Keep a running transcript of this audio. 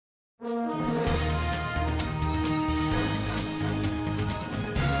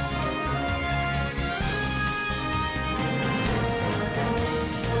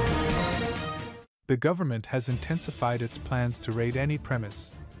The government has intensified its plans to raid any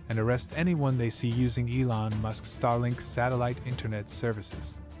premise and arrest anyone they see using Elon Musk's Starlink satellite internet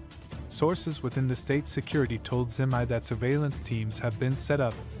services. Sources within the state security told Zimai that surveillance teams have been set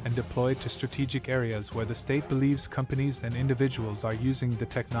up and deployed to strategic areas where the state believes companies and individuals are using the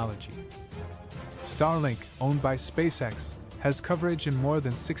technology. Starlink, owned by SpaceX, has coverage in more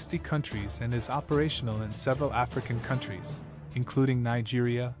than 60 countries and is operational in several African countries, including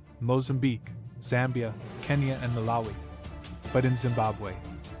Nigeria, Mozambique, Zambia, Kenya, and Malawi. But in Zimbabwe,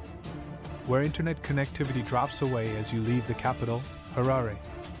 where internet connectivity drops away as you leave the capital, Harare,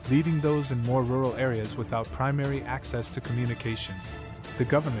 leaving those in more rural areas without primary access to communications, the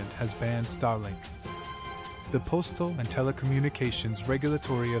government has banned Starlink. The Postal and Telecommunications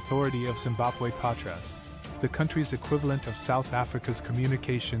Regulatory Authority of Zimbabwe, PATRAZ, the country's equivalent of South Africa's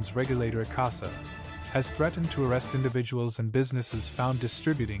communications regulator ICASA, has threatened to arrest individuals and businesses found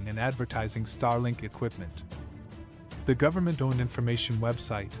distributing and advertising Starlink equipment. The government-owned information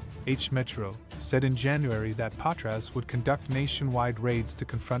website, H-Metro, said in January that PATRAZ would conduct nationwide raids to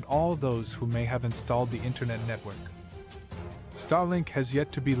confront all those who may have installed the internet network. Starlink has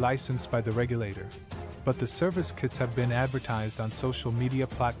yet to be licensed by the regulator, but the service kits have been advertised on social media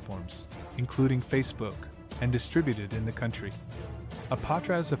platforms, including Facebook, and distributed in the country. A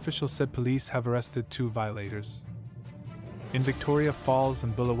PATRAZ official said police have arrested 2 violators in Victoria Falls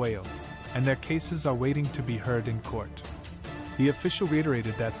and Bulawayo, and their cases are waiting to be heard in court. The official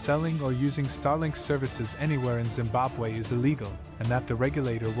reiterated that selling or using Starlink services anywhere in Zimbabwe is illegal, and that the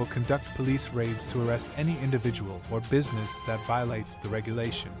regulator will conduct police raids to arrest any individual or business that violates the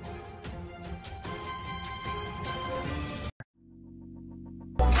regulation.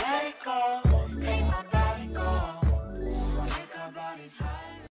 Let it go, make my body go, make our bodies high.